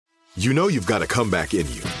You know you've got a comeback in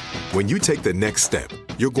you. When you take the next step,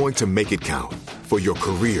 you're going to make it count for your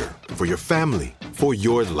career, for your family, for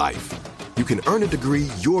your life. You can earn a degree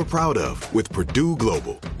you're proud of with Purdue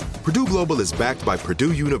Global. Purdue Global is backed by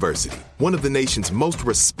Purdue University, one of the nation's most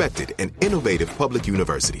respected and innovative public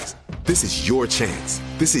universities. This is your chance.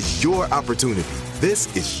 This is your opportunity.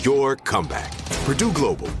 This is your comeback. Purdue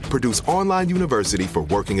Global, Purdue's online university for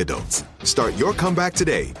working adults. Start your comeback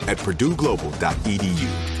today at purdueglobal.edu.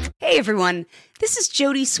 Hey everyone, this is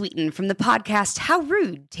Jodie Sweetin from the podcast How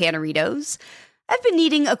Rude, Tanneritos. I've been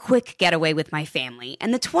needing a quick getaway with my family,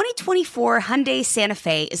 and the 2024 Hyundai Santa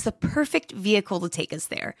Fe is the perfect vehicle to take us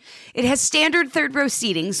there. It has standard third-row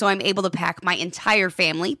seating, so I'm able to pack my entire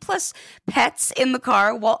family, plus pets, in the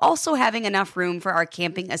car, while also having enough room for our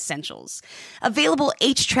camping essentials. Available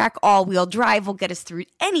H-Track all-wheel drive will get us through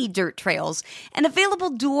any dirt trails, and available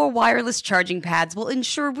dual wireless charging pads will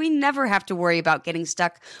ensure we never have to worry about getting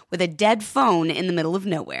stuck with a dead phone in the middle of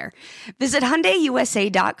nowhere. Visit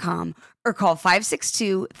HyundaiUSA.com or call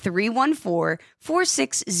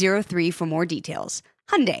 562-314-4603 for more details.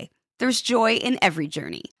 Hyundai, there's joy in every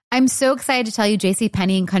journey. I'm so excited to tell you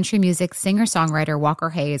JCPenney and country music singer-songwriter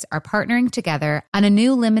Walker Hayes are partnering together on a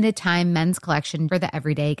new limited-time men's collection for the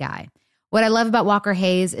everyday guy. What I love about Walker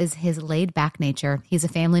Hayes is his laid-back nature. He's a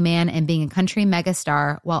family man, and being a country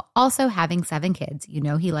megastar while also having 7 kids, you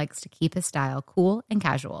know he likes to keep his style cool and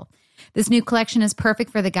casual. This new collection is perfect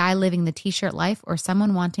for the guy living the t-shirt life or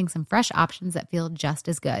someone wanting some fresh options that feel just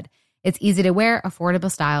as good. It's easy to wear, affordable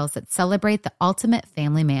styles that celebrate the ultimate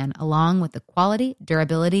family man, along with the quality,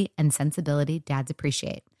 durability, and sensibility dads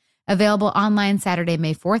appreciate. Available online Saturday,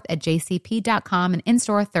 May 4th at jcp.com and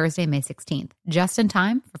in-store Thursday, May 16th, just in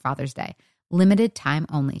time for Father's Day. Limited time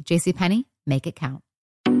only. JCPenney, make it count.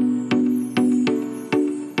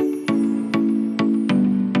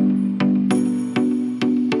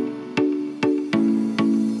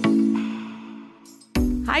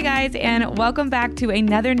 Hi guys, and welcome back to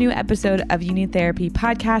another new episode of You Need Therapy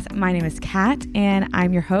podcast. My name is Kat, and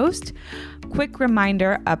I'm your host. Quick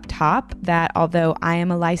reminder up top that although I am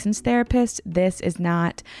a licensed therapist, this is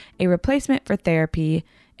not a replacement for therapy.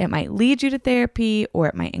 It might lead you to therapy, or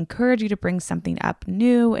it might encourage you to bring something up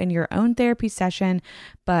new in your own therapy session,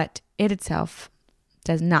 but it itself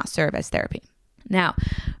does not serve as therapy. Now,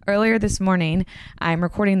 earlier this morning, I'm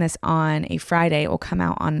recording this on a Friday. It will come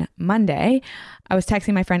out on Monday. I was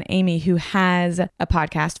texting my friend Amy, who has a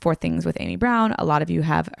podcast, 4 Things with Amy Brown. A lot of you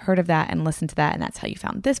have heard of that and listened to that, and that's how you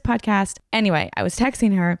found this podcast. Anyway, I was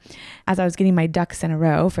texting her as I was getting my ducks in a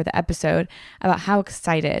row for the episode about how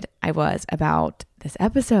excited I was about this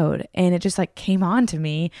episode. And it just came on to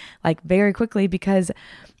me very quickly, because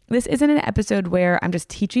this isn't an episode where I'm just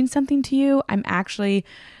teaching something to you. I'm actually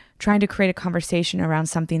trying to create a conversation around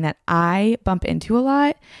something that I bump into a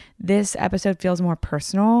lot. This episode feels more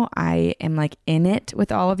personal. I am in it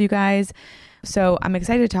with all of you guys. So I'm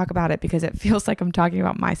excited to talk about it because it feels like I'm talking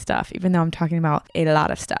about my stuff, even though I'm talking about a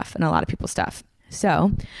lot of stuff and a lot of people's stuff.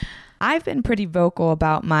 So I've been pretty vocal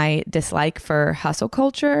about my dislike for hustle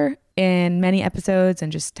culture in many episodes,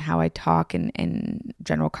 and just how I talk in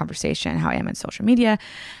general conversation, how I am in social media.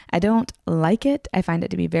 I don't like it. I find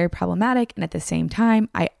it to be very problematic. And at the same time,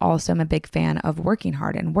 I also am a big fan of working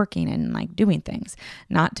hard and working and doing things,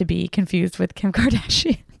 not to be confused with Kim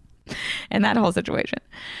Kardashian and that whole situation.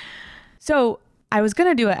 So I was going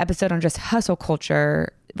to do an episode on just hustle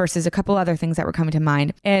culture versus a couple other things that were coming to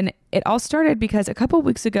mind. And it all started because a couple of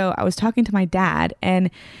weeks ago, I was talking to my dad, and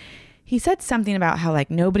he said something about how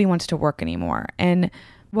nobody wants to work anymore. And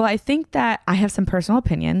well, I think that I have some personal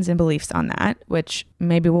opinions and beliefs on that, which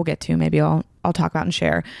maybe we'll get to, maybe I'll talk about and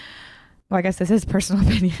share. Well, I guess this is personal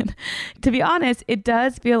opinion. To be honest, it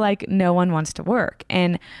does feel like no one wants to work.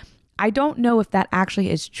 And I don't know if that actually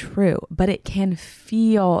is true, but it can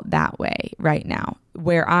feel that way right now.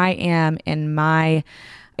 Where I am in my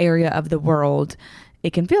area of the world,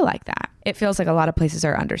 it can feel like that. It feels like a lot of places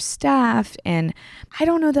are understaffed, and I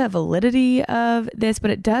don't know the validity of this,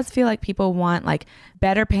 but it does feel like people want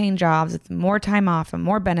better paying jobs with more time off and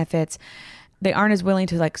more benefits. They aren't as willing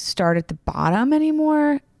to start at the bottom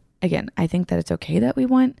anymore. Again, I think that it's okay that we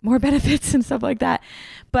want more benefits and stuff like that,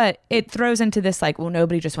 but it throws into this well,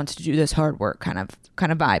 nobody just wants to do this hard work kind of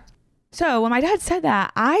vibe. So when my dad said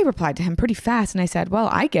that, I replied to him pretty fast, and I said, well,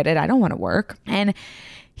 I get it. I don't want to work. And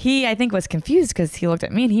he, I think, was confused because he looked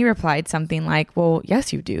at me and he replied something like, well,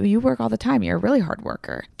 yes, you do. You work all the time. You're a really hard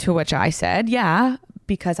worker. To which I said, yeah,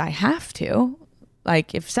 because I have to.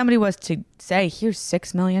 If somebody was to say, here's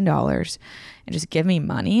 $6 million and just give me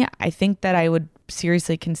money, I think that I would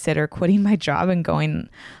seriously consider quitting my job and going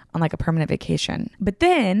on a permanent vacation. But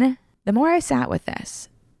then the more I sat with this,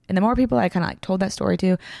 And the more people I kind of like told that story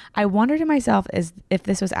to, I wondered to myself if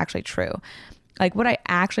this was actually true. Like, would I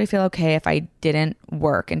actually feel okay if I didn't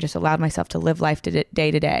work and just allowed myself to live life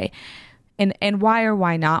day to day? And why or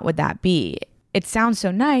why not would that be? It sounds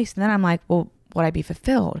so nice. And then I'm like, well, would I be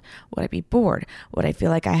fulfilled? Would I be bored? Would I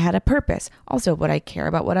feel like I had a purpose? Also, would I care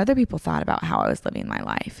about what other people thought about how I was living my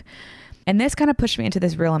life? And this kind of pushed me into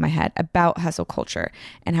this reel in my head about hustle culture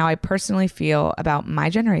and how I personally feel about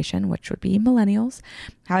my generation, which would be millennials,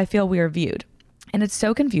 how I feel we are viewed. And it's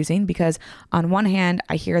so confusing because on one hand,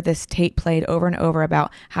 I hear this tape played over and over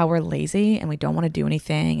about how we're lazy and we don't want to do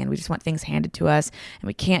anything and we just want things handed to us and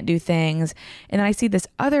we can't do things. And then I see this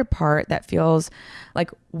other part that feels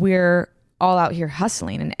like we're all out here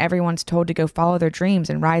hustling and everyone's told to go follow their dreams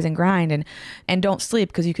and rise and grind and don't sleep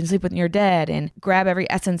because you can sleep when you're dead and grab every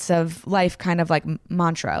essence of life kind of like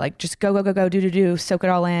mantra, like just go, do, soak it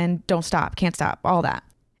all in, don't stop, can't stop, all that.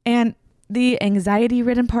 And the anxiety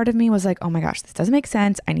ridden part of me was like, oh my gosh, this doesn't make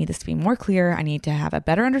sense. I need this to be more clear. I need to have a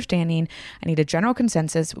better understanding. I need a general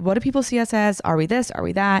consensus. What do people see us as? Are we this? Are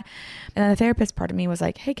we that? And then the therapist part of me was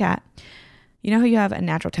like, hey, Kat, you know how you have a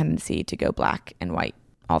natural tendency to go black and white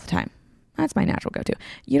all the time? That's my natural go-to.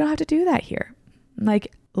 You don't have to do that here.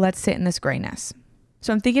 Like, let's sit in this grayness.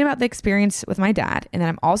 So I'm thinking about the experience with my dad. And then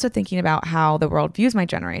I'm also thinking about how the world views my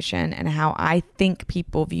generation and how I think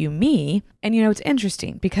people view me. And, you know, it's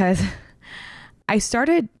interesting because I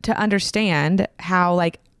started to understand how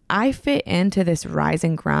like I fit into this rise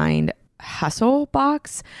and grind hustle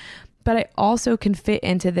box, but I also can fit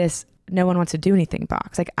into this no one wants to do anything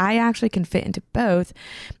box. Like I actually can fit into both.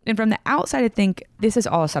 And from the outside, I think this is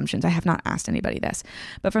all assumptions. I have not asked anybody this,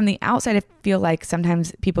 but from the outside, I feel like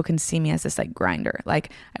sometimes people can see me as this like grinder.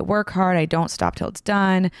 Like I work hard. I don't stop till it's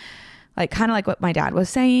done. Like kind of like what my dad was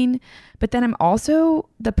saying. But then I'm also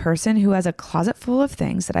the person who has a closet full of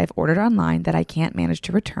things that I've ordered online that I can't manage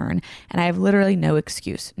to return. And I have literally no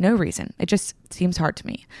excuse, no reason. It just seems hard to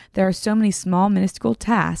me. There are so many small, minuscule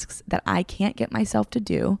tasks that I can't get myself to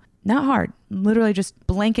do. Not hard, literally just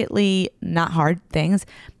blanketly not hard things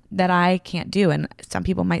that I can't do. And some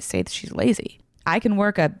people might say that she's lazy. I can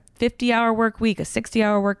work a 50-hour work week, a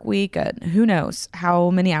 60-hour work week, who knows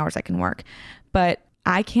how many hours I can work. But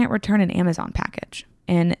I can't return an Amazon package.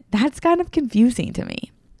 And that's kind of confusing to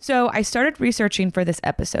me. So I started researching for this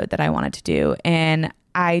episode that I wanted to do. And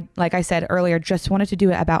I, like I said earlier, just wanted to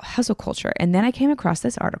do it about hustle culture. And then I came across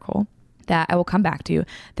this article that I will come back to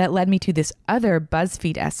that led me to this other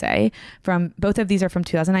BuzzFeed essay from, both of these are from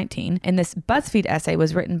 2019. And this BuzzFeed essay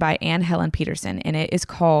was written by Anne Helen Peterson, and it is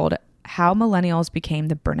called How Millennials Became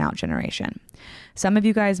the Burnout Generation. Some of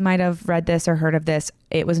you guys might have read this or heard of this.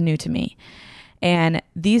 It was new to me. And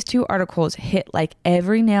these two articles hit like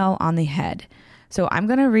every nail on the head. So I'm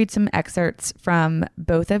going to read some excerpts from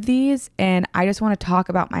both of these. And I just want to talk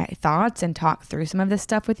about my thoughts and talk through some of this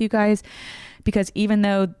stuff with you guys. Because even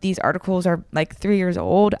though these articles are like 3 years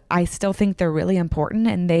old, I still think they're really important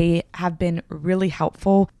and they have been really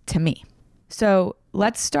helpful to me. So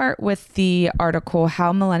let's start with the article,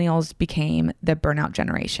 How Millennials Became the Burnout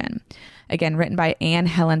Generation. Again, written by Anne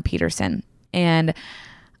Helen Peterson. And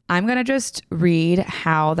I'm going to just read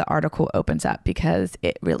how the article opens up because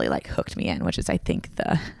it really like hooked me in, which is I think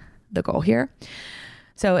the goal here.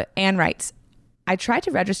 So Anne writes, I tried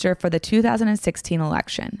to register for the 2016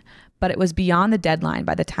 election, but it was beyond the deadline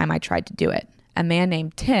by the time I tried to do it. A man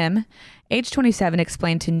named Tim, age 27,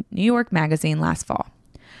 explained to New York Magazine last fall.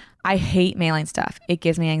 I hate mailing stuff. It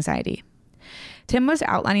gives me anxiety. Tim was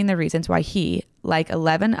outlining the reasons why he, like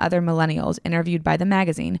 11 other millennials interviewed by the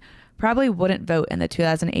magazine, probably wouldn't vote in the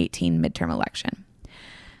 2018 midterm election.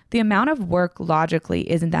 The amount of work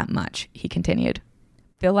logically isn't that much, he continued.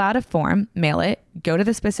 Fill out a form, mail it, go to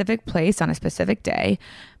the specific place on a specific day,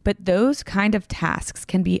 but those kind of tasks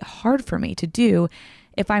can be hard for me to do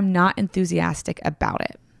if I'm not enthusiastic about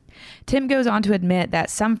it. Tim goes on to admit that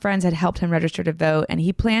some friends had helped him register to vote, and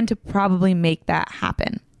he planned to probably make that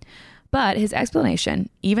happen. But his explanation,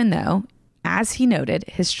 even though, as he noted,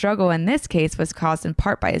 his struggle in this case was caused in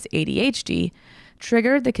part by his ADHD,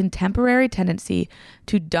 triggered the contemporary tendency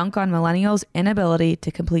to dunk on millennials' inability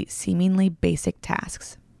to complete seemingly basic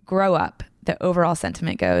tasks. Grow up, the overall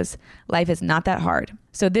sentiment goes. Life is not that hard.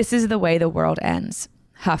 So this is the way the world ends.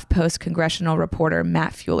 HuffPost congressional reporter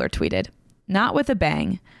Matt Fuller tweeted. Not with a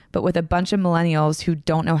bang, but with a bunch of millennials who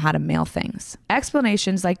don't know how to mail things.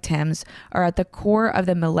 Explanations like Tim's are at the core of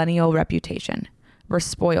the millennial reputation. We're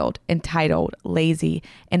spoiled, entitled, lazy,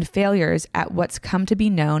 and failures at what's come to be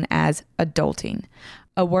known as adulting.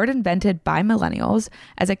 a word invented by millennials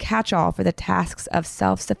as a catch-all for the tasks of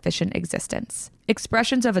self-sufficient existence.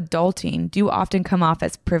 Expressions of adulting do often come off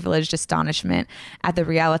as privileged astonishment at the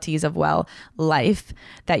realities of, life,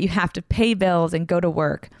 that you have to pay bills and go to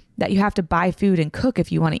work, that you have to buy food and cook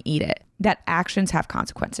if you want to eat it, that actions have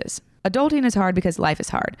consequences. Adulting is hard because life is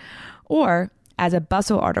hard. Or, as a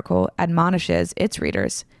Bustle article admonishes its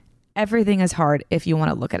readers, everything is hard if you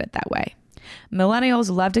want to look at it that way. Millennials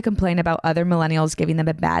love to complain about other millennials giving them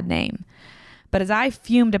a bad name. But as I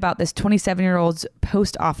fumed about this 27-year-old's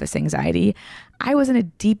post office anxiety, I was in a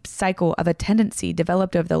deep cycle of a tendency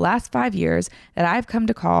developed over the last 5 years that I've come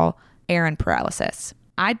to call errand paralysis.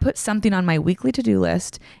 I'd put something on my weekly to-do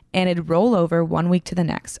list and it'd roll over one week to the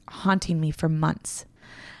next, haunting me for months.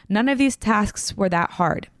 None of these tasks were that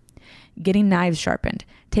hard. Getting knives sharpened,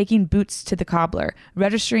 taking boots to the cobbler,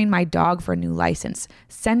 registering my dog for a new license,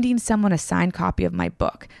 sending someone a signed copy of my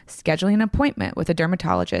book, scheduling an appointment with a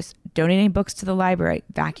dermatologist, donating books to the library,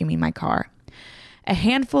 vacuuming my car. A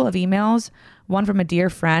handful of emails, one from a dear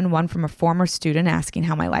friend, one from a former student asking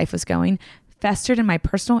how my life was going, festered in my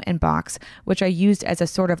personal inbox, which I used as a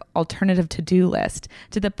sort of alternative to-do list,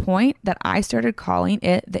 to the point that I started calling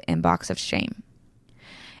it the inbox of shame.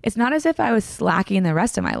 It's not as if I was slacking the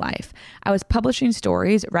rest of my life. I was publishing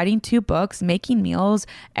stories, writing 2 books, making meals,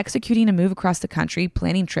 executing a move across the country,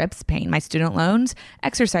 planning trips, paying my student loans,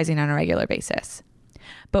 exercising on a regular basis.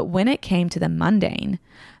 But when it came to the mundane,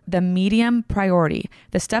 the medium priority,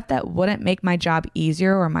 the stuff that wouldn't make my job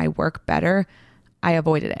easier or my work better, I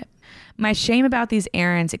avoided it. My shame about these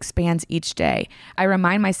errands expands each day. I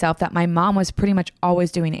remind myself that my mom was pretty much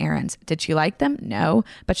always doing errands. Did she like them? No,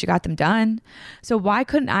 but she got them done. So why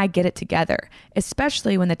couldn't I get it together,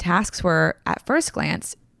 especially when the tasks were, at first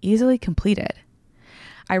glance, easily completed?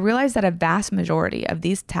 I realized that a vast majority of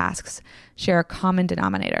these tasks share a common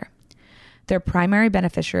denominator. Their primary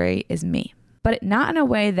beneficiary is me, but not in a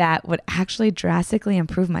way that would actually drastically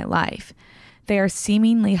improve my life. They are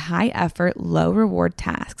seemingly high effort, low reward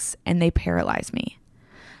tasks, and they paralyze me.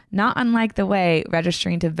 Not unlike the way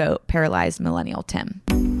registering to vote paralyzed Millennial Tim.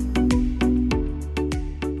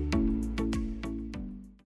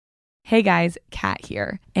 Hey guys, Kat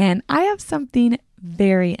here, and I have something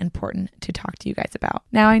very important to talk to you guys about.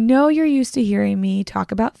 Now, I know you're used to hearing me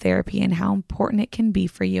talk about therapy and how important it can be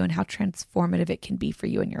for you and how transformative it can be for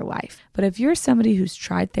you in your life. But if you're somebody who's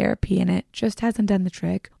tried therapy and it just hasn't done the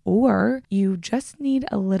trick, or you just need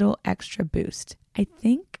a little extra boost, I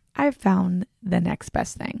think I've found the next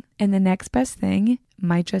best thing. And the next best thing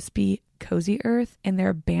might just be Cozy Earth and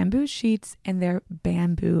their bamboo sheets and their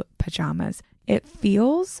bamboo pajamas. It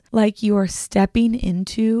feels like you are stepping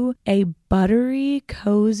into a buttery,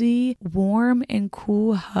 cozy, warm, and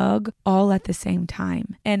cool hug all at the same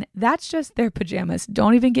time. And that's just their pajamas.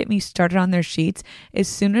 Don't even get me started on their sheets. As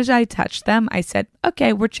soon as I touched them, I said,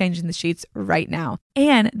 okay, we're changing the sheets right now.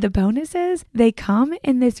 And the bonus is they come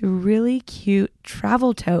in this really cute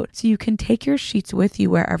travel tote so you can take your sheets with you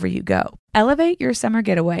wherever you go. Elevate your summer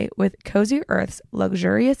getaway with Cozy Earth's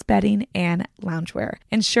luxurious bedding and loungewear,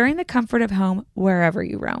 ensuring the comfort of home wherever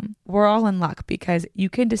you roam. We're all in luck because you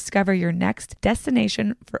can discover your next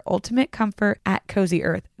destination for ultimate comfort at Cozy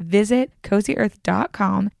Earth. Visit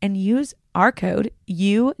CozyEarth.com and use our code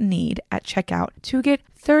YOUNEED at checkout to get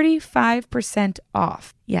 35%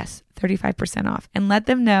 off. Yes, 35% off. And let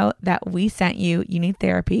them know that we sent you Need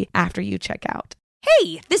Therapy after you check out.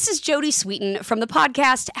 Hey, this is Jodie Sweetin from the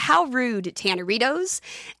podcast How Rude, Tanneritos.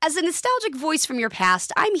 As a nostalgic voice from your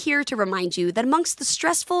past, I'm here to remind you that amongst the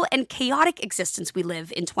stressful and chaotic existence we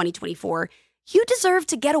live in 2024, you deserve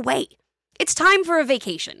to get away. It's time for a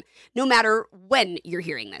vacation, no matter when you're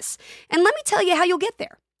hearing this. And let me tell you how you'll get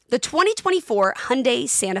there. The 2024 Hyundai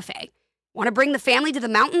Santa Fe. Want to bring the family to the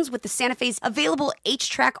mountains with the Santa Fe's available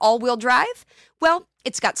H-Track all-wheel drive? Well,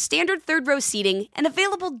 it's got standard third-row seating and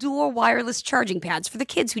available dual wireless charging pads for the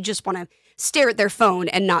kids who just want to stare at their phone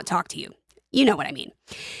and not talk to you. You know what I mean.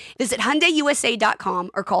 Visit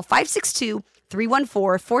HyundaiUSA.com or call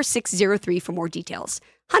 562-314-4603 for more details.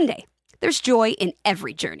 Hyundai, there's joy in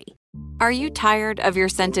every journey. Are you tired of your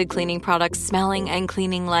scented cleaning products smelling and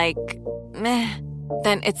cleaning like meh?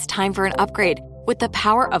 Then it's time for an upgrade with the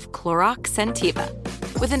power of Clorox Scentiva.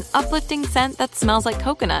 With an uplifting scent that smells like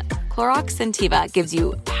coconut, Clorox Scentiva gives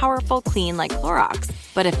you powerful clean like Clorox,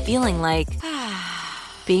 but a feeling like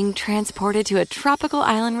being transported to a tropical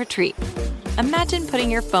island retreat. Imagine putting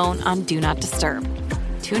your phone on Do Not Disturb,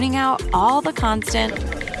 tuning out all the constant,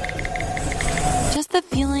 just the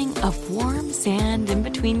feeling of warm sand in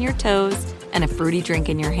between your toes and a fruity drink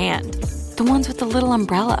in your hand. The ones with the little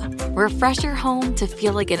umbrella. Refresh your home to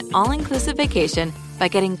feel like an all-inclusive vacation by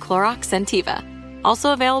getting Clorox Scentiva.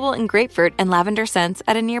 Also available in grapefruit and lavender scents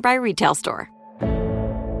at a nearby retail store.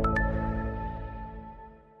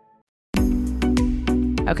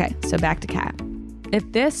 Okay, so back to Kat. If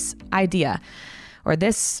this idea or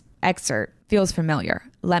this excerpt feels familiar,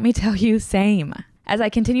 let me tell you, same. As I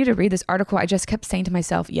continue to read this article, I just kept saying to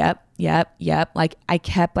myself, yep. Like I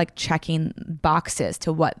kept like checking boxes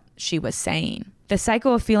to what she was saying. The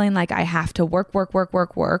cycle of feeling like I have to work,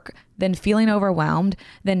 then feeling overwhelmed,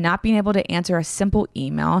 then not being able to answer a simple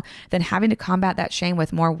email, then having to combat that shame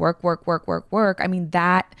with more work. I mean,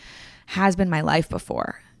 that has been my life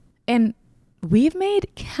before. And we've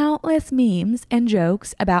made countless memes and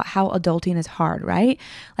jokes about how adulting is hard, right?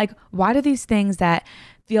 Like, why do these things that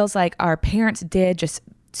feels like our parents did just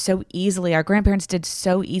so easily, our grandparents did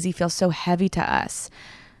so easy, feel so heavy to us?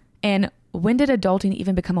 And when did adulting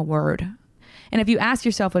even become a word? And if you ask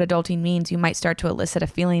yourself what adulting means, you might start to elicit a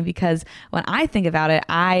feeling, because when I think about it,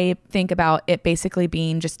 I think about it basically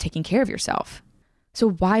being just taking care of yourself.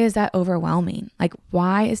 So why is that overwhelming? Like,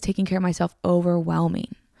 why is taking care of myself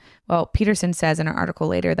overwhelming? Well, Peterson says in an article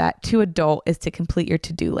later that to adult is to complete your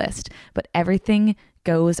to-do list, but everything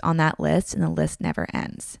goes on that list and the list never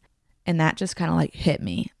ends. And that just kind of like hit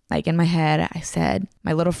me. Like in my head, I said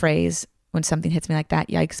my little phrase when something hits me like that,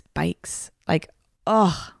 yikes, bikes. Like,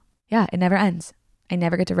 oh, yeah, it never ends. I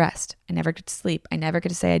never get to rest. I never get to sleep. I never get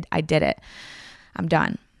to say I did it. I'm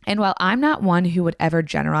done. And while I'm not one who would ever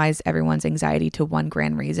generalize everyone's anxiety to one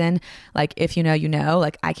grand reason, like if you know, you know,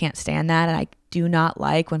 like I can't stand that. And I do not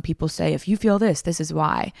like when people say, if you feel this, this is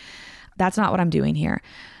why. That's not what I'm doing here.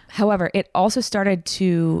 However, it also started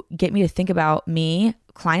to get me to think about me,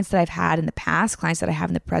 clients that I've had in the past, clients that I have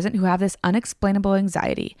in the present who have this unexplainable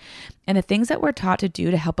anxiety. And the things that we're taught to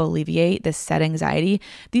do to help alleviate this said anxiety,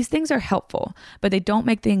 these things are helpful, but they don't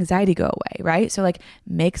make the anxiety go away, right? So like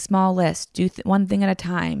make small lists, do one thing at a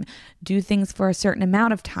time, do things for a certain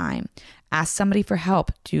amount of time, ask somebody for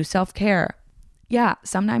help, do self-care. Yeah,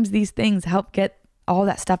 sometimes these things help get all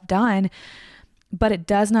that stuff done, but it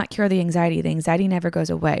does not cure the anxiety. The anxiety never goes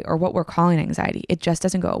away, or what we're calling anxiety. It just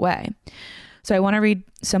doesn't go away. So I want to read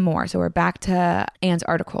some more. So we're back to Anne's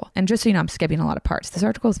article. And just so you know, I'm skipping a lot of parts. This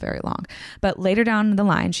article is very long. But later down the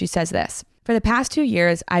line, she says this: for the past 2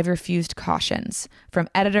 years, I've refused cautions from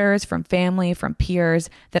editors, from family, from peers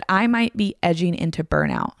that I might be edging into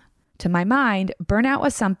burnout. To my mind, burnout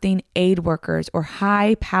was something aid workers or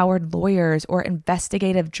high-powered lawyers or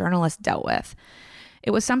investigative journalists dealt with. It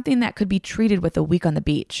was something that could be treated with a week on the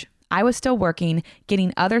beach. I was still working,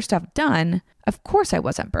 getting other stuff done. Of course I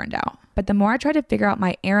wasn't burned out. But the more I tried to figure out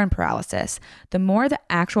my errand paralysis, the more the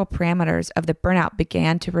actual parameters of the burnout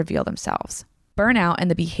began to reveal themselves. Burnout and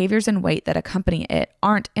the behaviors and weight that accompany it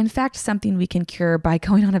aren't, in fact, something we can cure by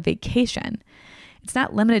going on a vacation. It's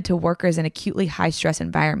not limited to workers in acutely high-stress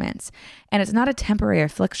environments, and it's not a temporary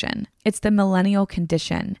affliction. It's the millennial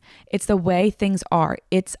condition. It's the way things are.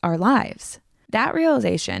 It's our lives. That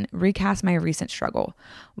realization recast my recent struggle.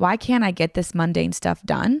 Why can't I get this mundane stuff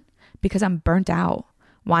done? Because I'm burnt out.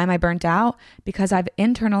 Why am I burnt out? Because I've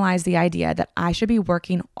internalized the idea that I should be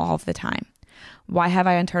working all of the time. Why have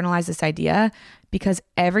I internalized this idea? Because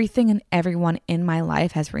everything and everyone in my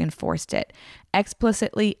life has reinforced it,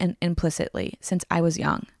 explicitly and implicitly, since I was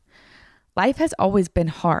young. Life has always been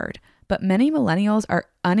hard, but many millennials are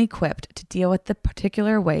unequipped to deal with the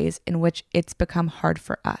particular ways in which it's become hard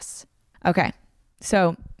for us. Okay,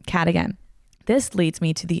 so Kat again. This leads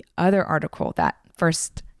me to the other article that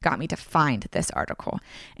first got me to find this article,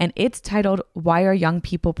 and it's titled, Why Are Young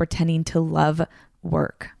People Pretending to Love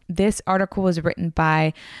Work? This article was written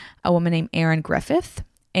by a woman named Erin Griffith,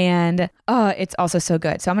 and it's also so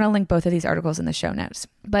good. So I'm going to link both of these articles in the show notes.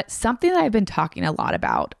 But something that I've been talking a lot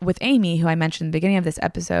about with Amy, who I mentioned in the beginning of this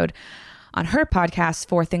episode on her podcast,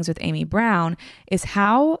 4 Things with Amy Brown, is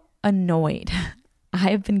how annoyed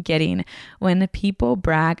I've been getting when people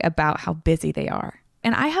brag about how busy they are.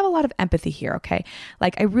 And I have a lot of empathy here, okay?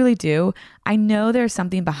 Like, I really do. I know there's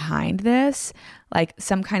something behind this, like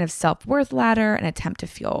some kind of self-worth ladder, an attempt to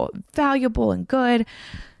feel valuable and good.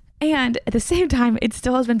 And at the same time, it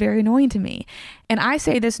still has been very annoying to me. And I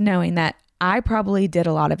say this knowing that I probably did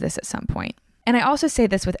a lot of this at some point. And I also say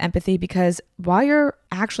this with empathy because while you're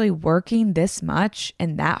actually working this much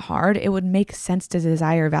and that hard, it would make sense to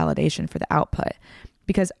desire validation for the output.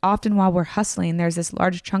 Because often while we're hustling, there's this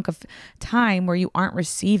large chunk of time where you aren't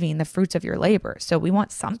receiving the fruits of your labor. So we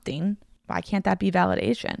want something. Why can't that be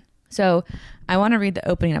validation? So I want to read the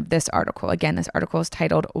opening of this article. Again, this article is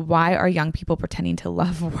titled, Why Are Young People Pretending to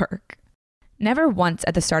Love Work? Never once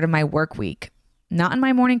at the start of my work week, Not in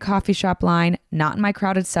my morning coffee shop line, not in my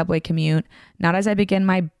crowded subway commute, not as I begin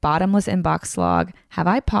my bottomless inbox slog, have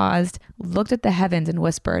I paused, looked at the heavens and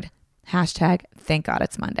whispered, #thank God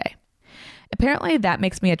it's Monday. Apparently that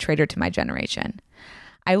makes me a traitor to my generation.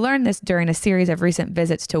 I learned this during a series of recent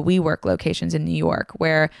visits to WeWork locations in New York,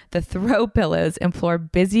 where the throw pillows implore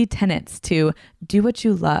busy tenants to do what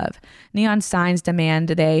you love. Neon signs demand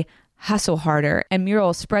they hustle harder, and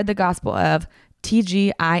murals spread the gospel of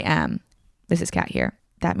TGIM. This is Kat here.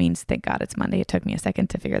 That means thank God it's Monday. It took me a second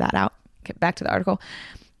to figure that out. Get back to the article.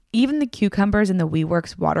 Even the cucumbers in the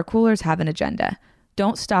WeWork's water coolers have an agenda.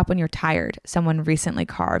 Don't stop when you're tired, someone recently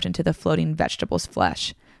carved into the floating vegetable's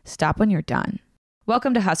flesh. Stop when you're done.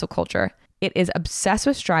 Welcome to hustle culture. It is obsessed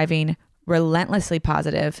with striving, relentlessly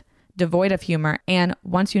positive, devoid of humor, and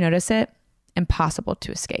once you notice it, impossible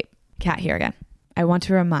to escape. Kat here again. I want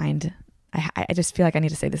to remind, I just feel like I need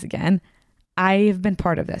to say this again. I've been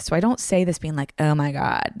part of this. So I don't say this being like, oh my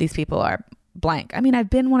God, these people are blank. I mean, I've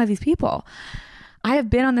been one of these people. I have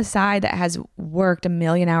been on the side that has worked 1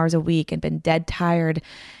 million hours a week and been dead tired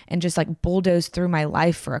and just like bulldozed through my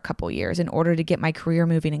life for a couple years in order to get my career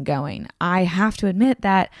moving and going. I have to admit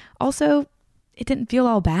that also it didn't feel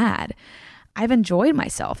all bad. I've enjoyed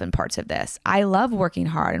myself in parts of this. I love working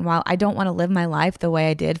hard. And while I don't want to live my life the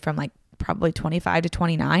way I did from like probably 25 to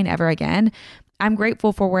 29 ever again, I'm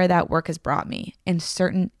grateful for where that work has brought me in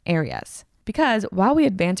certain areas. Because while we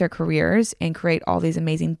advance our careers and create all these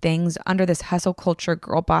amazing things under this hustle culture,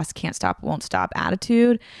 girl boss can't stop, won't stop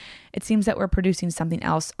attitude, it seems that we're producing something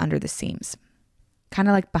else under the seams, kind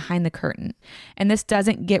of like behind the curtain. And this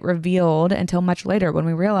doesn't get revealed until much later when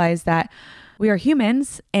we realize that we are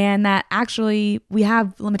humans and that actually we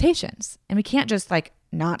have limitations and we can't just like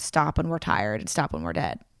not stop when we're tired and stop when we're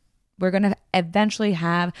dead. We're going to eventually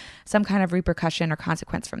have some kind of repercussion or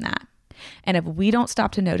consequence from that. And if we don't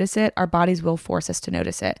stop to notice it, our bodies will force us to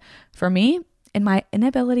notice it. For me, in my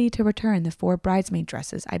inability to return the 4 bridesmaid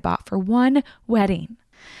dresses I bought for one wedding.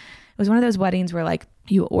 It was one of those weddings where like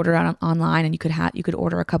you order online and you could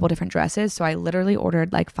order a couple different dresses. So I literally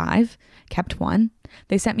ordered like 5, kept 1.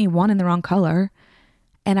 They sent me 1 in the wrong color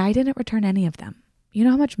and I didn't return any of them. You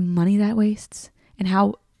know how much money that wastes and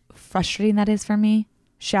how frustrating that is for me?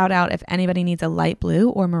 Shout out if anybody needs a light blue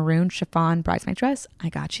or maroon chiffon bridesmaid dress. I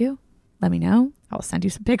got you. Let me know. I'll send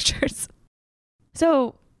you some pictures.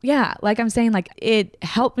 So yeah, like I'm saying, like it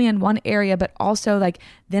helped me in one area, but also like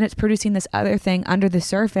then it's producing this other thing under the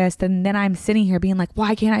surface. And then I'm sitting here being like,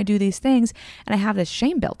 why can't I do these things? And I have this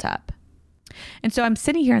shame built up. And so I'm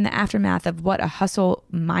sitting here in the aftermath of what a hustle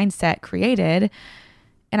mindset created.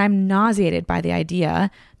 And I'm nauseated by the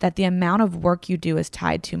idea that the amount of work you do is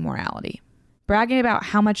tied to morality. Bragging about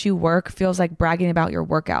how much you work feels like bragging about your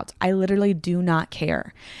workouts. I literally do not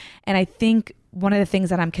care. And I think one of the things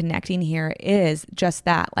that I'm connecting here is just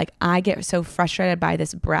that. Like I get so frustrated by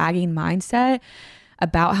this bragging mindset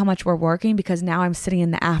about how much we're working because now I'm sitting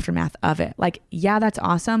in the aftermath of it. Like, yeah, that's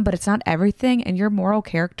awesome, but it's not everything. And your moral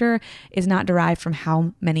character is not derived from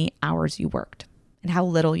how many hours you worked and how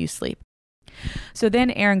little you sleep. So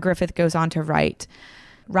then Aaron Griffith goes on to write,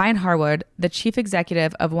 Ryan Harwood, the chief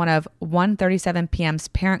executive of one of 137PM's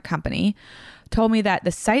parent company, told me that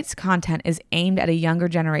the site's content is aimed at a younger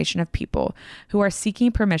generation of people who are seeking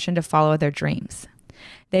permission to follow their dreams.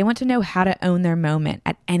 They want to know how to own their moment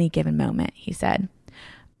at any given moment, he said.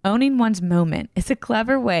 Owning one's moment is a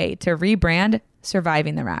clever way to rebrand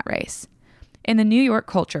surviving the rat race. In the New York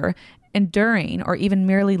culture, enduring or even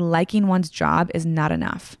merely liking one's job is not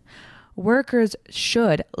enough. Workers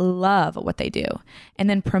should love what they do and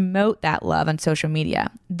then promote that love on social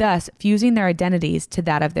media, thus fusing their identities to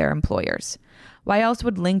that of their employers. Why else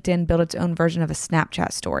would LinkedIn build its own version of a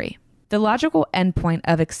Snapchat story? The logical endpoint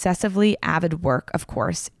of excessively avid work, of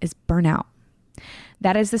course, is burnout.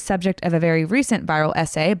 That is the subject of a very recent viral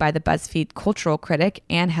essay by the BuzzFeed cultural critic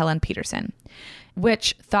Anne Helen Peterson,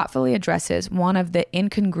 which thoughtfully addresses one of the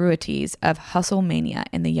incongruities of hustle mania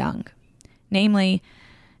in the young. Namely,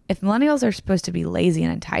 if millennials are supposed to be lazy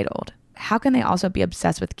and entitled, how can they also be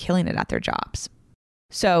obsessed with killing it at their jobs?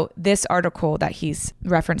 So this article that he's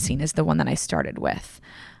referencing is the one that I started with.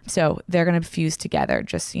 So they're going to fuse together,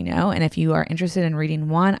 just so you know. And if you are interested in reading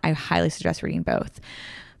one, I highly suggest reading both.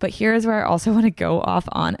 But here's where I also want to go off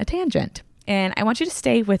on a tangent. And I want you to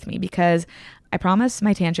stay with me because I promise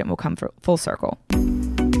my tangent will come full circle.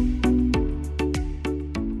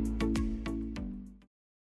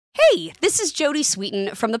 Hey, this is Jodie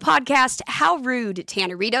Sweetin from the podcast How Rude,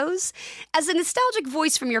 Tanneritos. As a nostalgic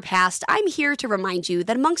voice from your past, I'm here to remind you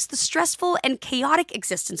that amongst the stressful and chaotic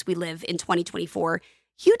existence we live in 2024,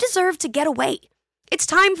 you deserve to get away. It's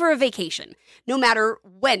time for a vacation, no matter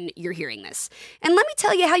when you're hearing this. And let me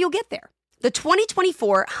tell you how you'll get there. The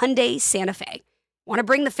 2024 Hyundai Santa Fe. Want to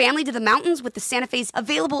bring the family to the mountains with the Santa Fe's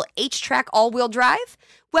available H-Track all-wheel drive?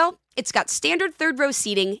 Well, it's got standard third-row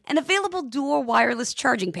seating and available dual wireless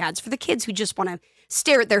charging pads for the kids who just want to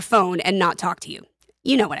stare at their phone and not talk to you.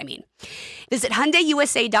 You know what I mean. Visit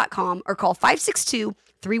HyundaiUSA.com or call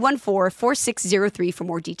 562-314-4603 for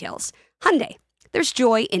more details. Hyundai, there's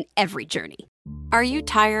joy in every journey. Are you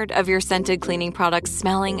tired of your scented cleaning products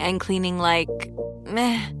smelling and cleaning like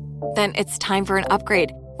meh? Then it's time for an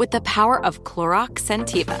upgrade with the power of Clorox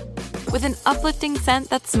Scentiva. With an uplifting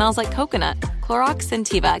scent that smells like coconut, Clorox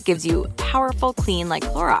Scentiva gives you powerful clean like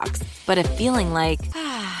Clorox, but a feeling like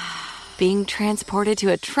being transported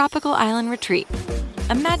to a tropical island retreat.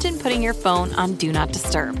 Imagine putting your phone on Do Not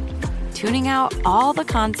Disturb, tuning out all the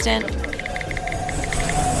constant,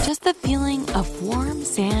 just the feeling of warm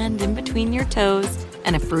sand in between your toes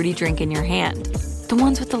and a fruity drink in your hand. The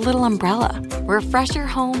ones with the little umbrella. Refresh your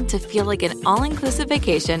home to feel like an all-inclusive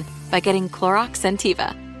vacation by getting Clorox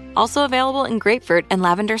Scentiva. Also available in grapefruit and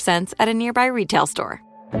lavender scents at a nearby retail store.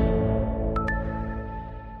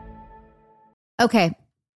 Okay.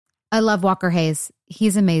 I love Walker Hayes.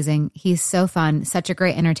 He's amazing. He's so fun, such a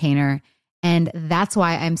great entertainer. And that's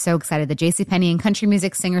why I'm so excited that JCPenney and country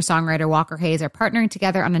music singer-songwriter Walker Hayes are partnering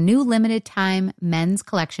together on a new limited time men's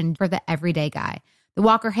collection for the everyday guy. The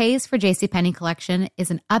Walker Hayes for JCPenney collection is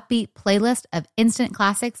an upbeat playlist of instant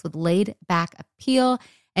classics with laid-back appeal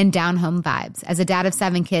and down-home vibes. As a dad of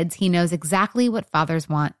 7 kids, he knows exactly what fathers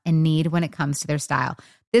want and need when it comes to their style.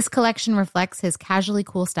 This collection reflects his casually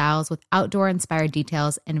cool styles with outdoor-inspired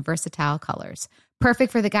details and versatile colors.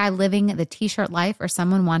 Perfect for the guy living the t-shirt life or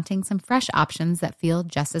someone wanting some fresh options that feel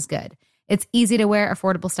just as good. It's easy to wear,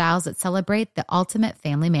 affordable styles that celebrate the ultimate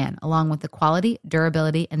family man, along with the quality,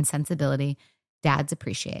 durability, and sensibility dads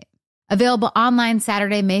appreciate. Available online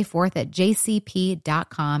Saturday, May 4th at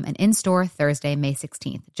jcp.com and in-store Thursday, May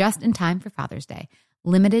 16th, just in time for Father's Day.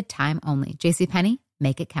 Limited time only. JCPenney,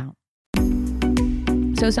 make it count.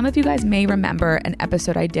 So some of you guys may remember an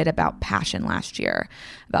episode I did about passion last year,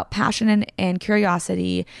 about passion and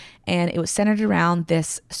curiosity, and it was centered around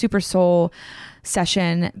this Super Soul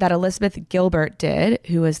session that Elizabeth Gilbert did,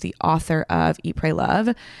 who is the author of Eat, Pray, Love,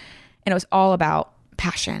 and it was all about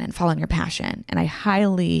passion and following your passion, and I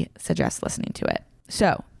highly suggest listening to it.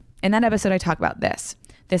 So in that episode, I talk about this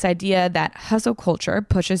idea that hustle culture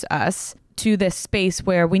pushes us to this space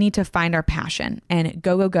where we need to find our passion and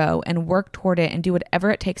go and work toward it and do whatever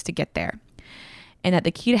it takes to get there. And that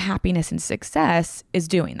the key to happiness and success is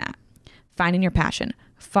doing that, finding your passion,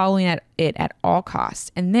 following it at all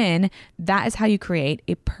costs. And then that is how you create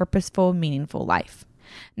a purposeful, meaningful life.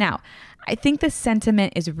 Now, I think this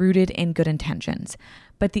sentiment is rooted in good intentions,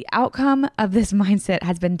 but the outcome of this mindset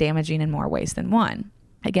has been damaging in more ways than one.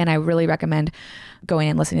 Again, I really recommend going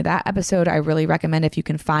and listening to that episode. I really recommend if you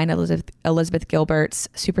can find Elizabeth Gilbert's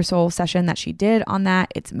Super Soul session that she did on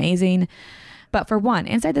that. It's amazing. But for one,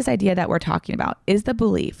 inside this idea that we're talking about is the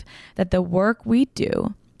belief that the work we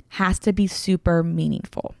do has to be super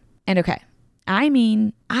meaningful. And okay, I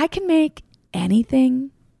mean, I can make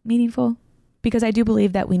anything meaningful because I do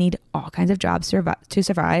believe that we need all kinds of jobs to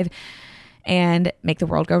survive and make the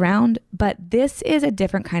world go round. But this is a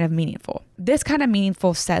different kind of meaningful. This kind of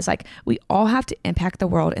meaningful says like we all have to impact the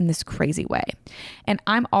world in this crazy way. And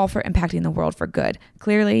I'm all for impacting the world for good.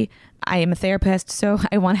 Clearly, I am a therapist, so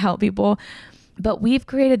I want to help people. But we've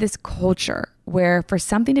created this culture where for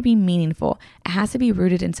something to be meaningful, it has to be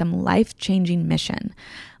rooted in some life-changing mission.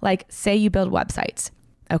 Like say you build websites.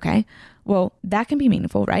 Okay, well, that can be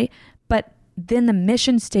meaningful, right? But then the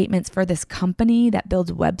mission statements for this company that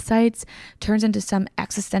builds websites turns into some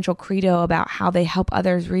existential credo about how they help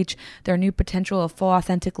others reach their new potential of full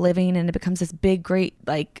authentic living. And it becomes this big, great,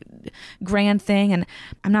 like grand thing. And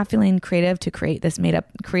I'm not feeling creative to create this made up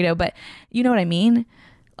credo, but you know what I mean?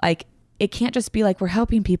 Like it can't just be like we're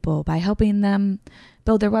helping people by helping them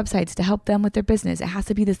build their websites to help them with their business. It has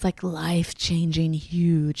to be this like life-changing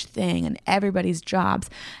huge thing, and everybody's jobs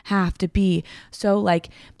have to be so like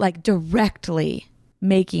directly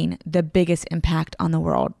making the biggest impact on the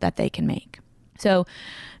world that they can make. So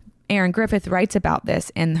Erin Griffith writes about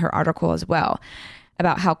this in her article as well,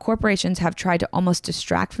 about how corporations have tried to almost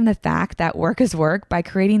distract from the fact that work is work by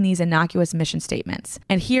creating these innocuous mission statements.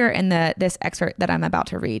 And here in this excerpt that I'm about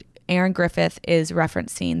to read, Erin Griffith is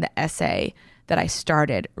referencing the essay that I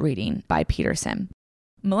started reading by Peterson.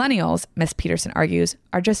 Millennials, Miss Peterson argues,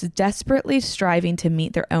 are just desperately striving to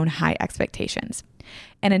meet their own high expectations.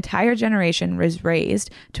 An entire generation was raised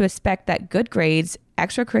to expect that good grades,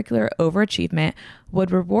 extracurricular overachievement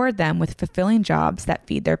would reward them with fulfilling jobs that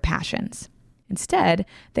feed their passions. Instead,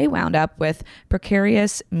 they wound up with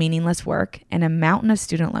precarious, meaningless work and a mountain of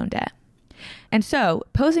student loan debt. And so,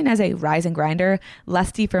 posing as a rise and grinder,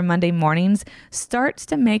 lusty for Monday mornings, starts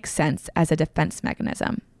to make sense as a defense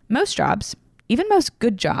mechanism. Most jobs, even most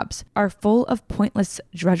good jobs, are full of pointless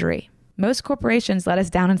drudgery. Most corporations let us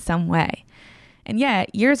down in some way. And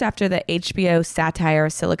yet, years after the HBO satire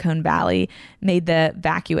Silicon Valley made the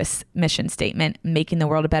vacuous mission statement, making the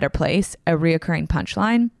world a better place, a reoccurring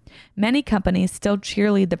punchline, many companies still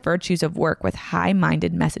cheerlead the virtues of work with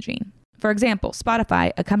high-minded messaging. For example,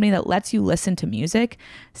 Spotify, a company that lets you listen to music,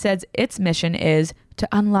 says its mission is to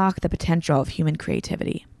unlock the potential of human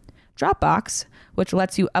creativity. Dropbox, which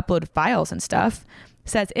lets you upload files and stuff,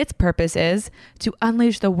 says its purpose is to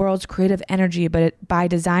unleash the world's creative energy by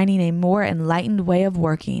designing a more enlightened way of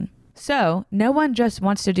working. So no one just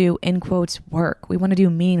wants to do, in quotes, work. We want to do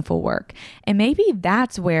meaningful work. And maybe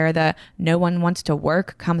that's where the no one wants to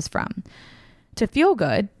work comes from. To feel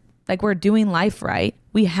good, like we're doing life right,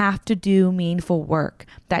 we have to do meaningful work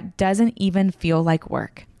that doesn't even feel like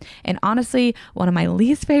work. And honestly, one of my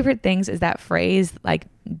least favorite things is that phrase, like,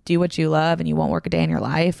 do what you love and you won't work a day in your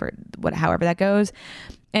life, or however that goes.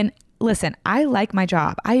 And listen, I like my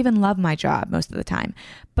job. I even love my job most of the time,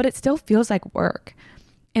 but it still feels like work.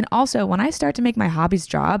 And also, when I start to make my hobbies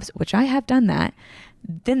jobs, which I have done that,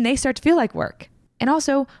 then they start to feel like work. And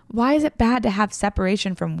also, why is it bad to have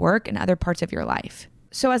separation from work and other parts of your life?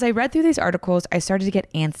 So as I read through these articles, I started to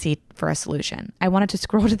get antsy for a solution. I wanted to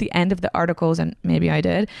scroll to the end of the articles, and maybe I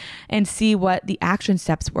did, and see what the action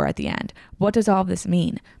steps were at the end. What does all of this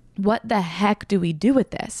mean? What the heck do we do with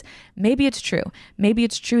this? Maybe it's true. Maybe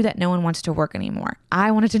it's true that no one wants to work anymore.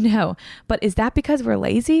 I wanted to know. But is that because we're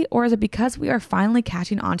lazy, or is it because we are finally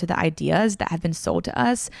catching on to the ideas that have been sold to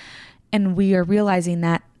us and we are realizing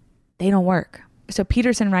that they don't work? So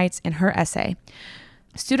Peterson writes in her essay,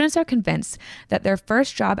 students are convinced that their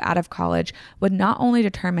first job out of college would not only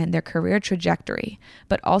determine their career trajectory,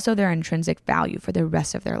 but also their intrinsic value for the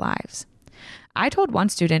rest of their lives. I told one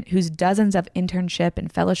student whose dozens of internship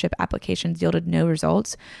and fellowship applications yielded no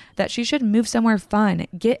results that she should move somewhere fun,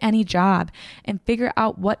 get any job, and figure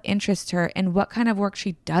out what interests her and what kind of work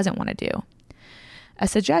she doesn't want to do. A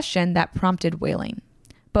suggestion that prompted wailing.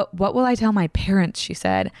 But what will I tell my parents, she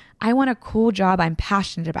said. I want a cool job I'm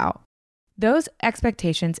passionate about. Those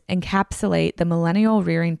expectations encapsulate the millennial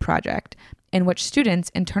rearing project, in which students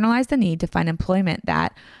internalize the need to find employment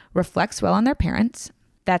that reflects well on their parents,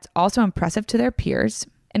 that's also impressive to their peers,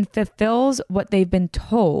 and fulfills what they've been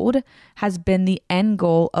told has been the end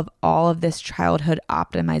goal of all of this childhood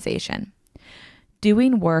optimization.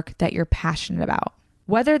 Doing work that you're passionate about.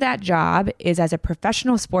 Whether that job is as a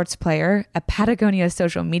professional sports player, a Patagonia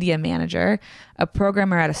social media manager, a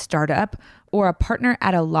programmer at a startup, or a partner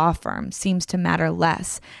at a law firm seems to matter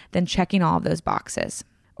less than checking all of those boxes.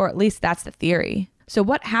 Or at least that's the theory. So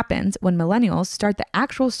what happens when millennials start the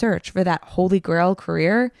actual search for that holy grail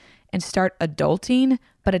career and start adulting,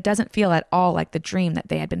 but it doesn't feel at all like the dream that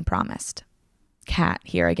they had been promised? Kat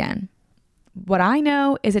here again. What I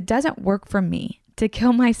know is it doesn't work for me to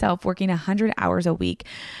kill myself working 100 hours a week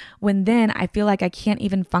when then I feel like I can't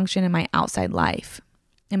even function in my outside life.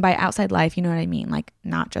 And by outside life, you know what I mean? Like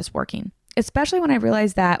not just working. Especially when I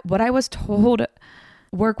realized that what I was told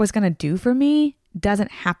work was going to do for me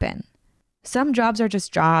doesn't happen. Some jobs are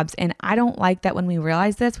just jobs, and I don't like that when we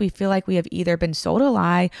realize this, we feel like we have either been sold a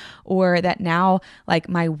lie or that now like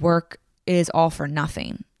my work is all for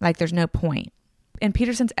nothing. Like there's no point. In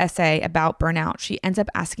Peterson's essay about burnout, she ends up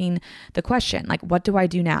asking the question, like, what do I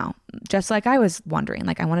do now? Just like I was wondering,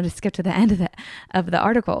 like I wanted to skip to the end of the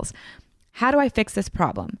articles. How do I fix this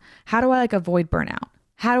problem? How do I like avoid burnout?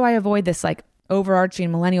 How do I avoid this like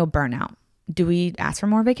overarching millennial burnout? Do we ask for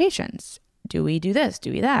more vacations? Do we do this?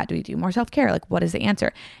 Do we that? Do we do more self-care? Like, what is the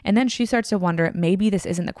answer? And then she starts to wonder, maybe this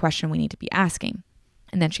isn't the question we need to be asking.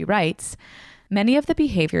 And then she writes, many of the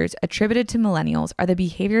behaviors attributed to millennials are the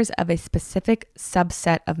behaviors of a specific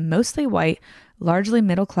subset of mostly white, largely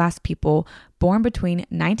middle-class people born between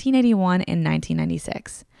 1981 and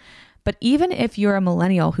 1996. But even if you're a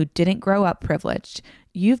millennial who didn't grow up privileged,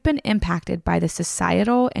 you've been impacted by the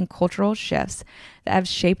societal and cultural shifts that have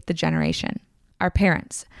shaped the generation. Our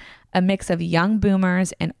parents, a mix of young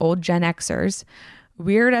boomers and old Gen Xers,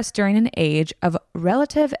 reared us during an age of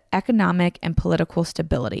relative economic and political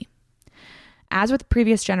stability. As with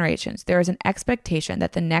previous generations, there is an expectation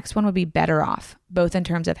that the next one would be better off, both in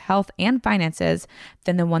terms of health and finances,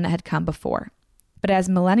 than the one that had come before. But as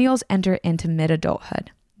millennials enter into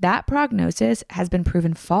mid-adulthood, that prognosis has been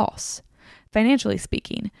proven false. Financially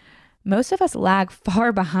speaking, Most of us lag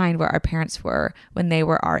far behind where our parents were when they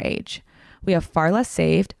were our age. We have far less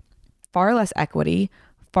saved, far less equity,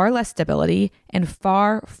 far less stability, and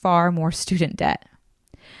far, far more student debt.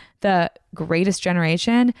 The greatest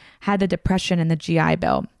generation had the Depression and the GI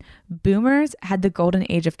Bill. Boomers had the golden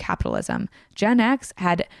age of capitalism. Gen X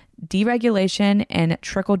had deregulation and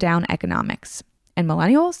trickle-down economics. And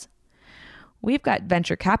millennials? We've got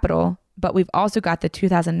venture capital, but we've also got the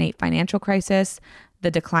 2008 financial crisis,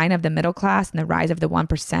 the decline of the middle class and the rise of the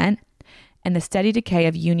 1%, and the steady decay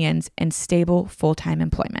of unions and stable full-time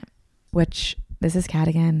employment. Which, this is Kat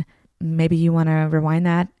again. Maybe you want to rewind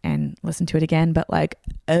that and listen to it again, but like,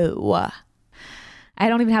 oh, I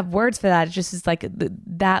don't even have words for that. It just is like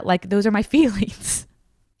that, like those are my feelings.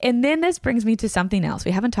 And then this brings me to something else. We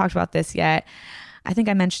haven't talked about this yet. I think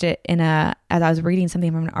I mentioned it as I was reading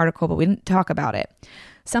something from an article, but we didn't talk about it.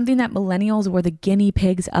 Something that millennials were the guinea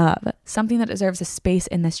pigs of, something that deserves a space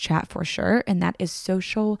in this chat for sure, and that is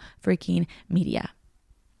social freaking media.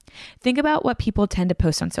 Think about what people tend to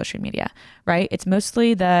post on social media, right? It's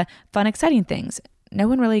mostly the fun, exciting things. No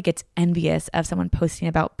one really gets envious of someone posting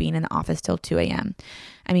about being in the office till 2 a.m.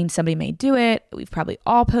 I mean, somebody may do it. We've probably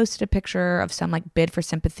all posted a picture of some like bid for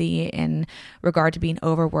sympathy in regard to being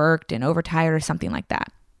overworked and overtired or something like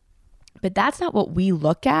that. But that's not what we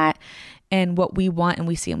look at and what we want and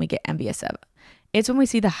we see and we get envious of. It's when we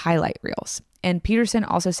see the highlight reels. And Peterson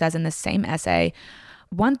also says in the same essay,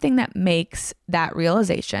 one thing that makes that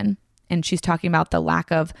realization, and she's talking about the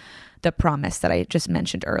lack of the promise that I just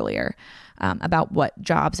mentioned earlier about what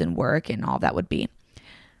jobs and work and all that would be.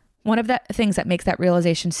 One of the things that makes that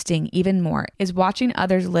realization sting even more is watching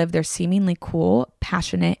others live their seemingly cool,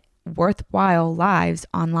 passionate, worthwhile lives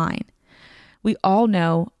online. We all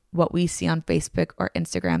know what we see on Facebook or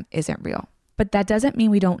Instagram isn't real, but that doesn't mean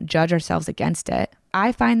we don't judge ourselves against it.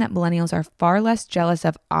 I find that millennials are far less jealous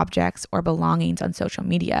of objects or belongings on social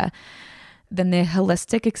media than the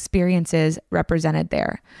holistic experiences represented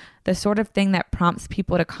there. The sort of thing that prompts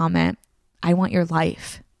people to comment, "I want your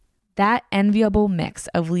life." That enviable mix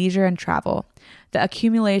of leisure and travel, the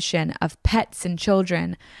accumulation of pets and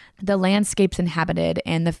children, the landscapes inhabited,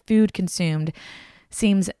 and the food consumed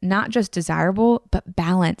seems not just desirable, but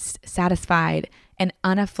balanced, satisfied, and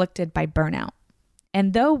unafflicted by burnout.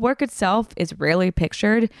 And though work itself is rarely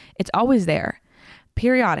pictured, it's always there.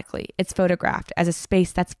 Periodically, it's photographed as a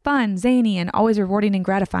space that's fun, zany, and always rewarding and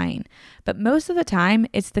gratifying. But most of the time,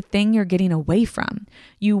 it's the thing you're getting away from.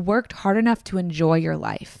 You worked hard enough to enjoy your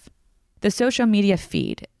life. The social media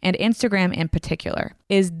feed, and Instagram in particular,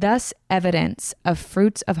 is thus evidence of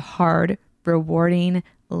fruits of hard, rewarding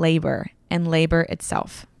labor and labor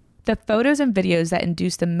itself. The photos and videos that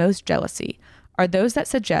induce the most jealousy are those that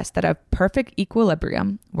suggest that a perfect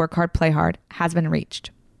equilibrium, work hard, play hard, has been reached.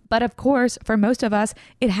 But of course, for most of us,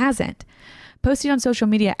 it hasn't. Posting on social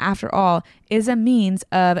media, after all, is a means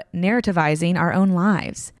of narrativizing our own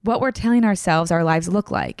lives, what we're telling ourselves our lives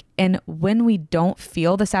look like. And when we don't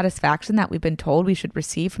feel the satisfaction that we've been told we should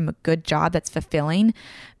receive from a good job that's fulfilling,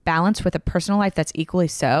 balanced with a personal life that's equally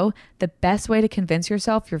so, the best way to convince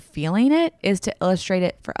yourself you're feeling it is to illustrate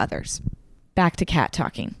it for others. Back to Kat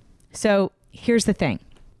talking. So here's the thing.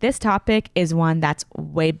 This topic is one that's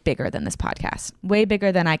way bigger than this podcast, way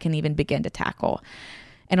bigger than I can even begin to tackle.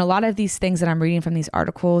 And a lot of these things that I'm reading from these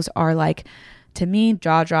articles are like, to me,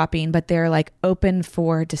 jaw-dropping, but they're like open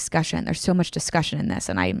for discussion. There's so much discussion in this,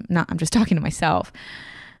 and I'm just talking to myself.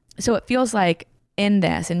 So it feels like in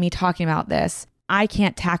this and me talking about this, I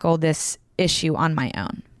can't tackle this issue on my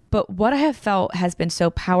own. But what I have felt has been so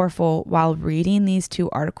powerful while reading these two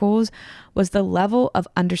articles was the level of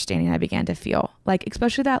understanding I began to feel. Like,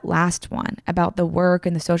 especially that last one about the work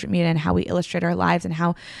and the social media and how we illustrate our lives and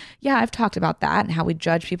how, yeah, I've talked about that and how we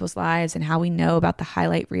judge people's lives and how we know about the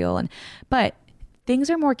highlight reel. But things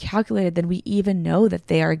are more calculated than we even know that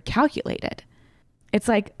they are calculated. It's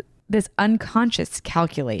like this unconscious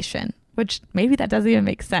calculation, which maybe that doesn't even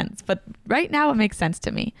make sense, but right now it makes sense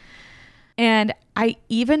to me. And I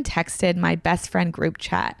even texted my best friend group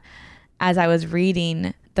chat as I was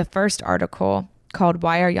reading the first article called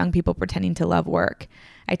 "Why Are Young People Pretending to Love Work?"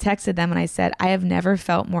 I texted them and I said, I have never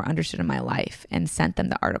felt more understood in my life, and sent them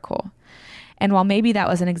the article. And while maybe that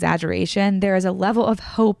was an exaggeration, there is a level of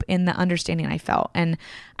hope in the understanding I felt. And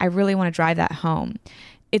I really want to drive that home.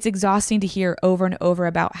 It's exhausting to hear over and over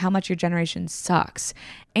about how much your generation sucks.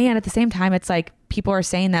 And at the same time, it's like people are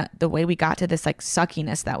saying that the way we got to this like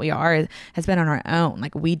suckiness that we are has been on our own.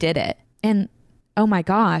 Like we did it. And oh my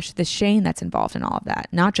gosh, the shame that's involved in all of that,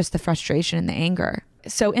 not just the frustration and the anger.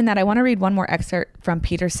 So in that, I want to read one more excerpt from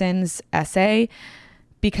Peterson's essay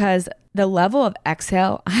because the level of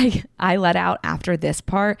exhale I let out after this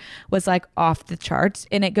part was like off the charts.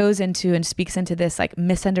 And it goes into and speaks into this like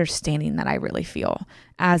misunderstanding that I really feel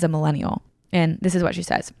as a millennial. And this is what she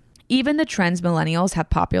says. Even the trends millennials have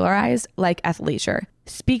popularized, like athleisure,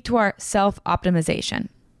 speak to our self-optimization.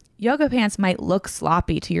 Yoga pants might look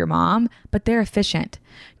sloppy to your mom, but they're efficient.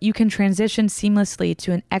 You can transition seamlessly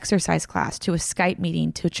to an exercise class, to a Skype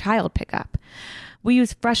meeting, to a child pickup. We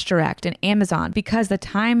use FreshDirect and Amazon because the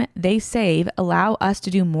time they save allow us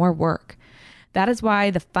to do more work. That is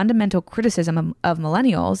why the fundamental criticism of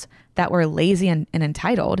millennials, that we're lazy and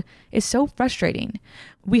entitled, is so frustrating.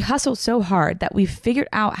 We hustle so hard that we've figured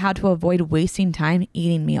out how to avoid wasting time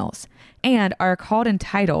eating meals and are called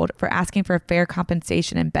entitled for asking for fair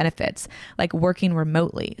compensation and benefits, like working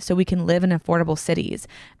remotely so we can live in affordable cities,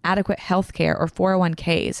 adequate healthcare or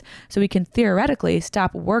 401ks, so we can theoretically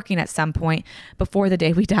stop working at some point before the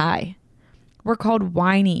day we die. We're called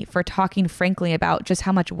whiny for talking frankly about just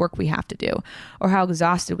how much work we have to do or how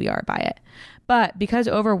exhausted we are by it. But because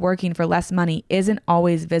overworking for less money isn't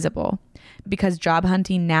always visible, because job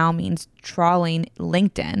hunting now means trawling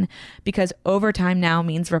LinkedIn, because overtime now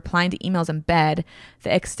means replying to emails in bed,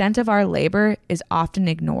 the extent of our labor is often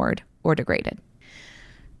ignored or degraded.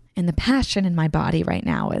 And the passion in my body right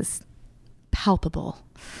now is palpable,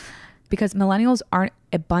 because millennials aren't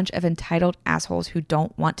a bunch of entitled assholes who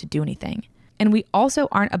don't want to do anything. And we also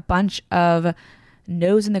aren't a bunch of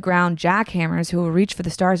nose in the ground jackhammers who will reach for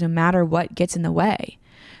the stars no matter what gets in the way.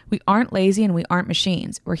 We aren't lazy and we aren't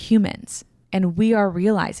machines. We're humans. And we are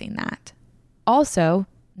realizing that. Also,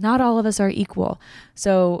 not all of us are equal.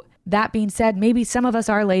 So that being said, maybe some of us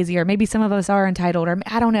are lazy or maybe some of us are entitled, or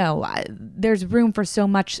I don't know. There's room for so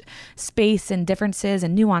much space and differences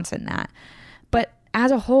and nuance in that. But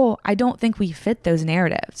as a whole, I don't think we fit those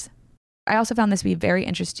narratives. I also found this to be very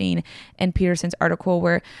interesting in Peterson's article,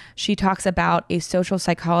 where she talks about a social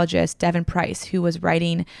psychologist, Devin Price, who was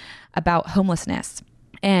writing about homelessness.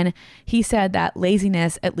 And he said that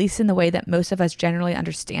laziness, at least in the way that most of us generally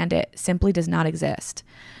understand it, simply does not exist.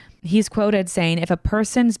 He's quoted saying, if a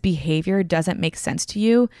person's behavior doesn't make sense to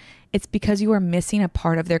you, it's because you are missing a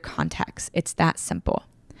part of their context. It's that simple.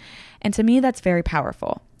 And to me, that's very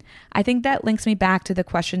powerful. I think that links me back to the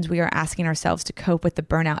questions we are asking ourselves to cope with the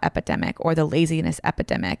burnout epidemic or the laziness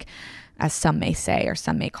epidemic, as some may say or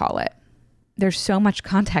some may call it. There's so much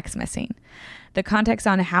context missing. The context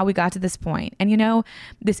on how we got to this point. And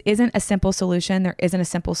this isn't a simple solution. There isn't a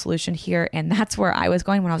simple solution here. And that's where I was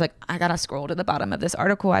going when I was like, I got to scroll to the bottom of this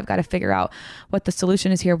article. I've got to figure out what the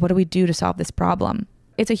solution is here. What do we do to solve this problem?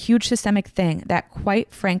 It's a huge systemic thing that,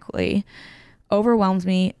 quite frankly, overwhelms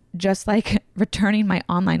me, just like returning my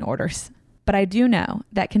online orders. But I do know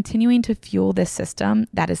that continuing to fuel this system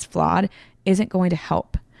that is flawed isn't going to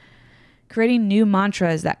help. Creating new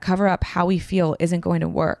mantras that cover up how we feel isn't going to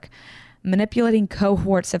work. Manipulating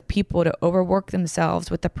cohorts of people to overwork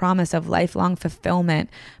themselves with the promise of lifelong fulfillment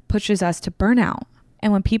pushes us to burnout.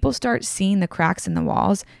 And when people start seeing the cracks in the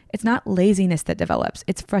walls, it's not laziness that develops.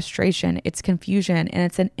 It's frustration, it's confusion, and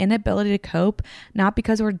it's an inability to cope, not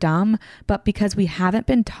because we're dumb, but because we haven't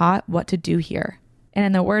been taught what to do here. And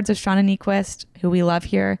in the words of Shauna Niequist, who we love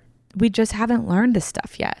here, we just haven't learned this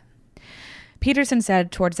stuff yet. Peterson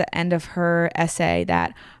said towards the end of her essay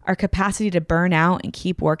that our capacity to burn out and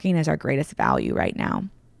keep working is our greatest value right now.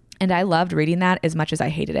 And I loved reading that as much as I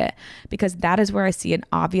hated it, because that is where I see an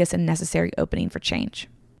obvious and necessary opening for change.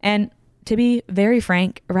 And to be very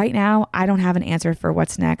frank, right now, I don't have an answer for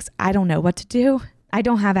what's next. I don't know what to do. I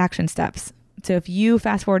don't have action steps. So if you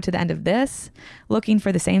fast forward to the end of this, looking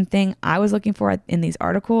for the same thing I was looking for in these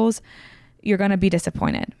articles, you're going to be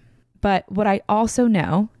disappointed. But what I also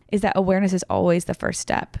know is that awareness is always the first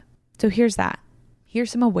step. So here's that.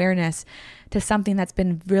 Here's some awareness to something that's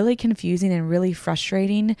been really confusing and really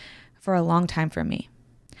frustrating for a long time for me.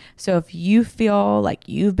 So if you feel like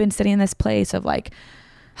you've been sitting in this place of like,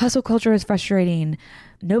 hustle culture is frustrating,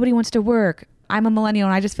 nobody wants to work, I'm a millennial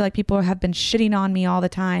and I just feel like people have been shitting on me all the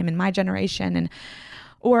time in my generation,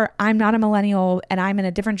 or I'm not a millennial and I'm in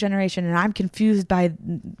a different generation and I'm confused by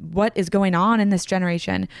what is going on in this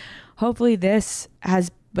generation. Hopefully this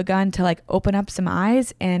has begun to like open up some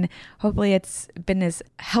eyes, and hopefully it's been as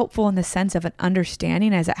helpful in the sense of an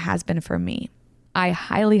understanding as it has been for me. I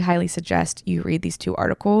highly, highly suggest you read these 2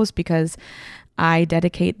 articles, because I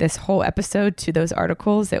dedicate this whole episode to those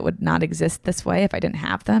articles. It would not exist this way if I didn't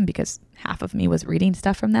have them, because half of me was reading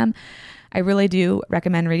stuff from them. I really do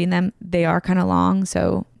recommend reading them. They are kind of long,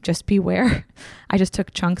 so just beware. I just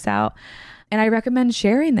took chunks out. And I recommend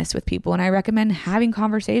sharing this with people, and I recommend having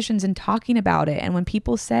conversations and talking about it. And when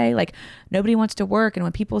people say like nobody wants to work, and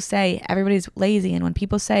when people say everybody's lazy, and when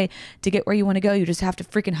people say to get where you want to go, you just have to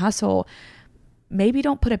freaking hustle, maybe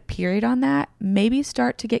don't put a period on that. Maybe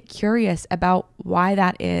start to get curious about why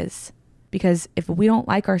that is. Because if we don't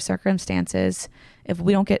like our circumstances, if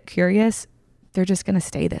we don't get curious, they're just going to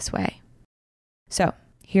stay this way. So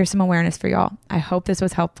here's some awareness for y'all. I hope this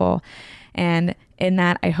was helpful. And in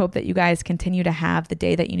that, I hope that you guys continue to have the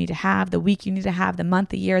day that you need to have, the week you need to have, the month,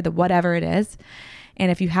 the year, the whatever it is. And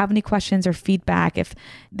if you have any questions or feedback, if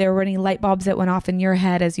there were any light bulbs that went off in your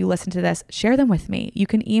head as you listen to this, share them with me. You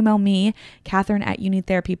can email me,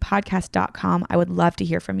 Catherine@youneedtherapypodcast.com. I would love to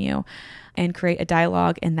hear from you and create a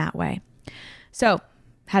dialogue in that way. So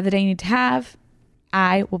have the day you need to have.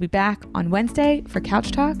 I will be back on Wednesday for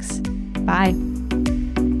Couch Talks. Bye.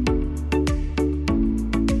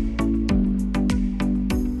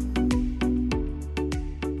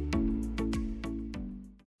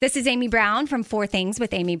 This is Amy Brown from 4 Things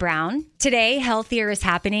with Amy Brown. Today, healthier is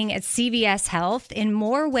happening at CVS Health in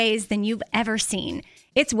more ways than you've ever seen.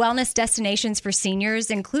 It's wellness destinations for seniors,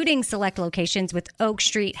 including select locations with Oak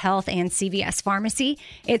Street Health and CVS Pharmacy.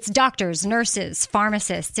 It's doctors, nurses,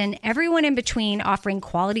 pharmacists, and everyone in between offering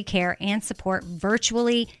quality care and support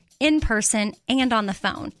virtually, in person, and on the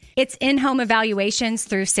phone. It's in-home evaluations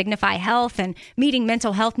through Signify Health and meeting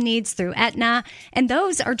mental health needs through Aetna. And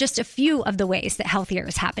those are just a few of the ways that healthier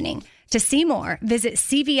is happening. To see more, visit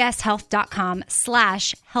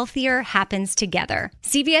cvshealth.com/healthier happens together.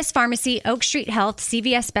 CVS Pharmacy, Oak Street Health,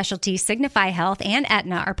 CVS Specialty, Signify Health, and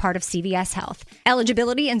Aetna are part of CVS Health.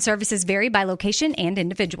 Eligibility and services vary by location and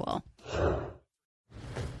individual.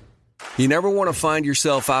 You never want to find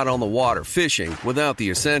yourself out on the water fishing without the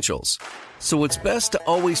essentials. So it's best to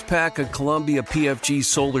always pack a Columbia PFG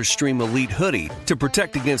Solar Stream Elite hoodie to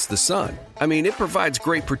protect against the sun. I mean, it provides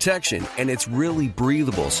great protection, and it's really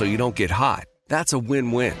breathable so you don't get hot. That's a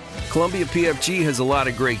win-win. Columbia PFG has a lot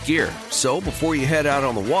of great gear. So before you head out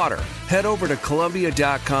on the water, head over to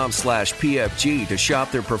Columbia.com/PFG to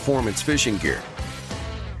shop their performance fishing gear.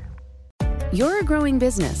 You're a growing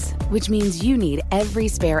business, which means you need every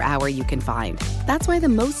spare hour you can find. That's why the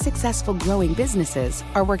most successful growing businesses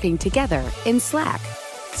are working together in Slack.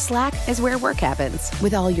 Slack is where work happens,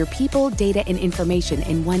 with all your people, data, and information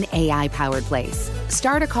in one AI-powered place.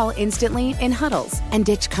 Start a call instantly in huddles and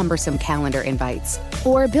ditch cumbersome calendar invites.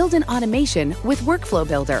 Or build an automation with Workflow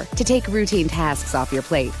Builder to take routine tasks off your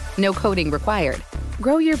plate. No coding required.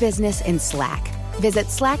 Grow your business in Slack.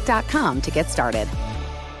 Visit slack.com to get started.